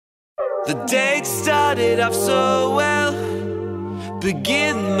The date started off so well.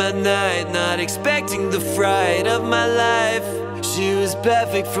 Begin my night, not expecting the fright of my life. She was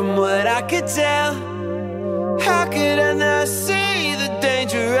perfect from what I could tell. How could I not see the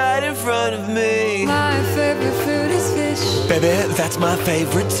danger right in front of me? My favorite food is fish. Baby, that's my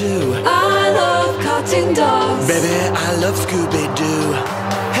favorite too. I love cutting dogs. Baby, I love Scooby-Doo.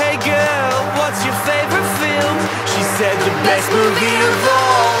 Hey girl, what's your favorite film? She said the best movie of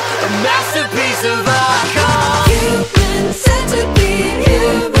all, a masterpiece of art called Human centipede,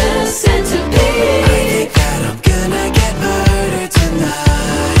 human centipede. I think that I'm gonna get murdered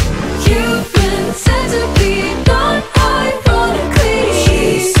tonight. Human centipede, not ironically.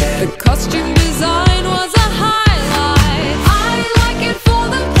 She said the costume design was a highlight. I like it for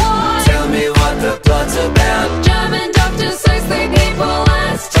the plot. Tell me what the plot's about. German doctor says they people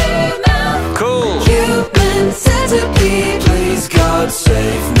as to mouth. Cool. Human centipede, Please God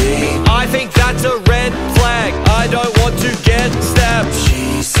save me. I think that's a red flag. I don't want to get stabbed.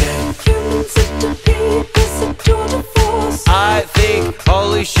 She said human centipede is a tour de force. I think,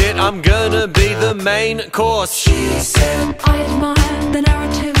 holy shit, I'm gonna be the main course. She said I admire the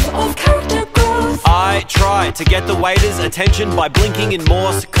narrative of character growth. I try to get the waiter's attention by blinking in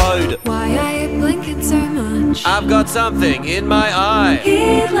Morse code. Why are you blinking so much? I've got something in my eye.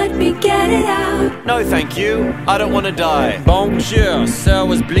 Here, let me get it out. No thank you, I don't want to die. Bonjour, sir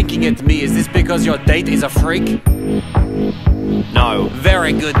was blinking at me. Is this because your date is a freak? No.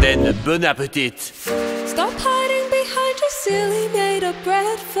 Very good then, bon appetit. Stop hiding behind your silly made-up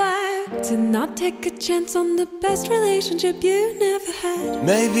red flag. To not take a chance on the best relationship you never had.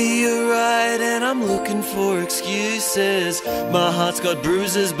 Maybe you're right and I'm looking for excuses. My heart's got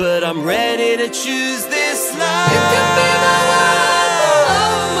bruises but I'm ready to choose this life. You could be the one, the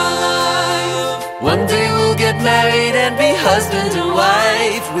love of my life. One day we'll get married and be husband and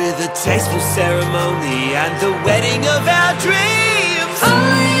wife, with a tasteful ceremony and the wedding of our dreams.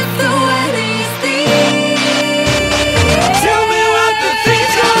 Only if the wedding's Tell me what the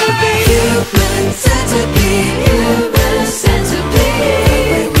thing's gonna be. human centipede, human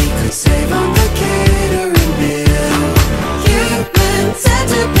centipede. We could save on the catering bill. Human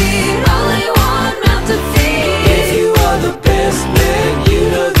centipede, only one mouth to feed. If you are the best man, you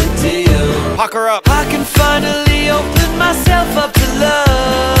know the deal. Pucker up. I can finally open myself up to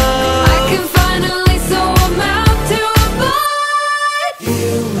love.